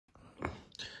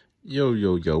Yo,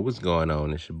 what's going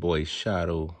on? It's your boy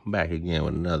Shadow back again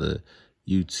with another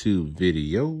YouTube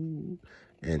video.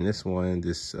 And this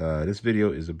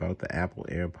video is about the Apple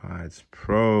AirPods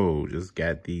Pro. Just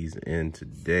got these in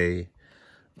today.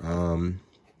 A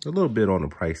little bit on the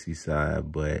pricey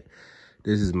side, but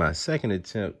this is my second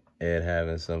attempt at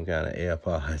having some kind of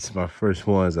AirPods. My first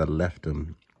ones, I left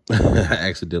them. I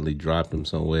accidentally dropped them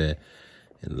somewhere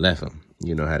and left them.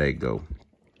 You know how that go.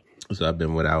 So I've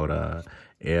been without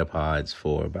AirPods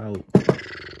for about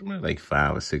like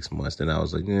 5 or 6 months. Then I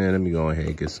was like, yeah, let me go ahead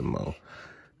and get some more.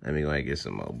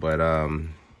 But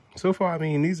so far, I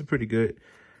mean, these are pretty good.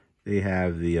 They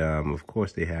have the of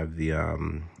course they have the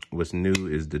what's new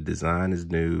is the design is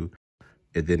new,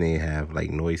 and then they have like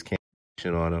noise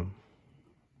cancellation on them.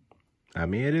 I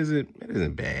mean, it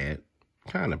isn't bad,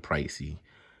 kind of pricey,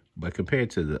 but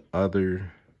compared to the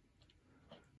other,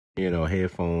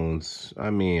 headphones,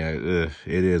 I mean, it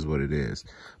is what it is.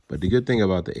 But the good thing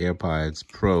about the AirPods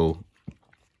Pro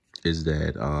is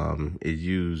that it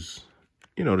use,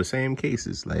 the same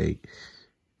cases. Like,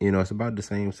 it's about the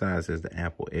same size as the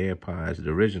Apple AirPods, the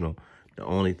original. The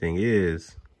only thing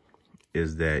is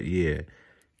that, yeah,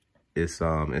 it's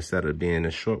instead of being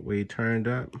the short way turned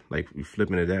up, like you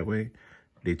flipping it that way,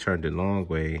 they turned it long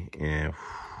way, and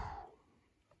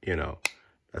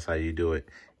that's how you do it.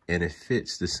 And it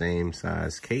fits the same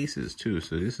size cases too.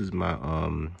 So this is my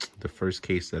the first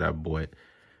case that I bought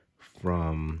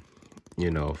from,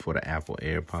 for the Apple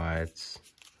AirPods.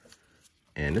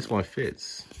 And this one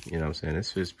fits,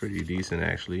 This fits pretty decent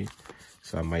actually.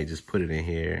 So I might just put it in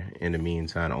here in the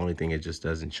meantime. The only thing, it just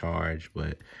doesn't charge,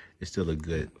 but it's still a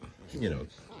good,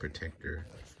 protector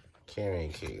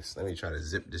carrying case. Let me try to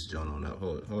zip this joint on up.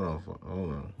 Hold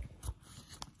on.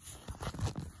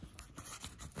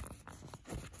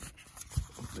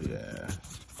 Yeah.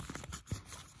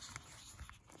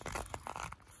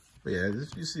 But yeah,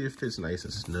 you see it fits nice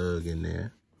and snug in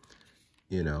there,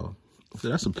 So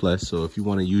that's a plus. So if you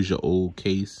want to use your old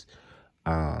case,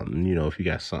 if you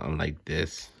got something like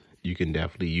this, you can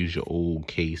definitely use your old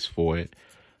case for it.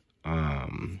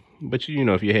 But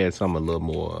if you had something a little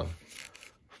more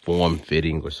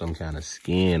form-fitting or some kind of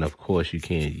skin, of course you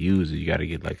can't use it. You got to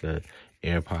get like a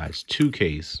AirPods 2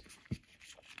 case.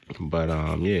 But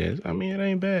yeah, I mean, it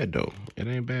ain't bad though.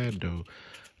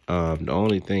 The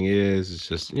only thing is, it's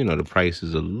just, the price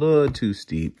is a little too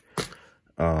steep.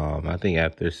 I think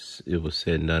after it was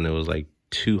said and done, it was like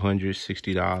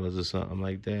 $260 or something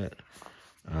like that.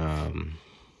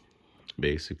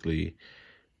 Basically,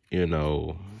 and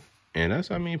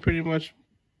that's, I mean, pretty much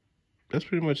it.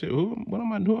 Who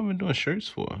am I doing shirts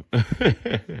for?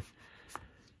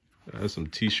 That's some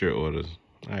t-shirt orders.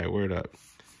 All right, word up.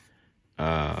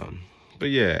 But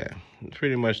yeah,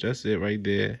 pretty much that's it right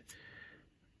there.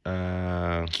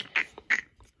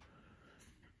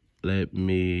 Let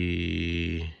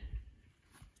me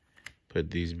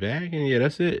put these back, and yeah,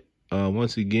 that's it.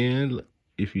 Once again,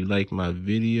 if you like my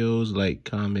videos, like,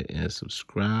 comment, and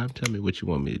subscribe. Tell me what you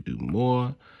want me to do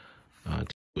more. Tell me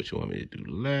what you want me to do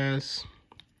less.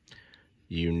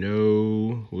 You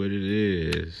know what it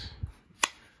is.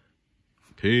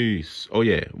 Peace. Oh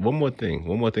yeah, one more thing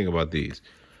about these.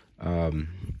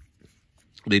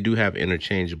 They do have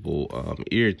interchangeable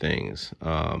ear things,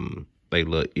 like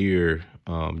little ear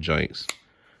joints.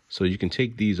 So you can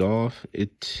take these off.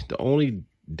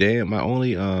 My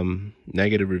only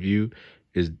negative review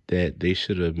is that they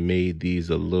should have made these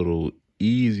a little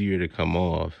easier to come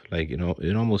off. Like,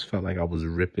 it almost felt like I was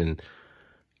ripping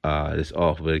this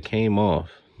off, but it came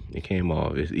off.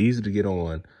 It's easy to get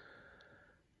on,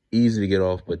 easy to get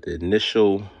off, but the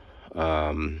initial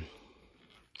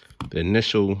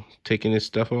taking this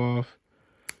stuff off,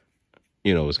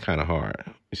 was kind of hard.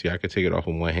 You see, I could take it off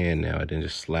with one hand now and then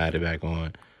just slide it back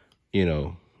on,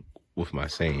 with my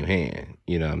same hand,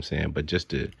 what I'm saying? But just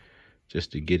to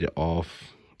get it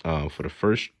off for the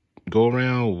first go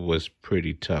around was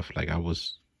pretty tough. Like, I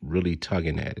was really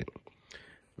tugging at it.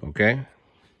 Okay.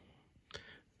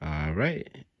 All right.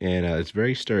 And it's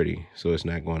very sturdy, so it's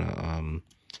not gonna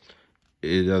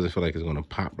it doesn't feel like it's gonna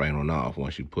pop right on off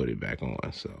once you put it back on.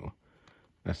 So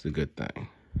that's a good thing.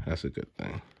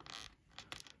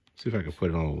 See if I can put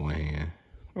it on with one hand.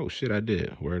 Oh shit, I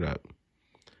did. Word up.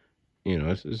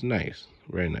 It's nice,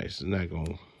 very nice. It's not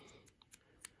gonna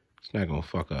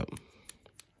fuck up.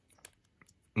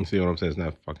 You see what I'm saying? It's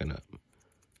not fucking up.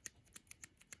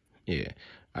 Yeah.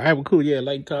 All right, well, cool. Yeah,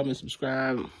 like, comment,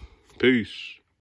 subscribe. Peace.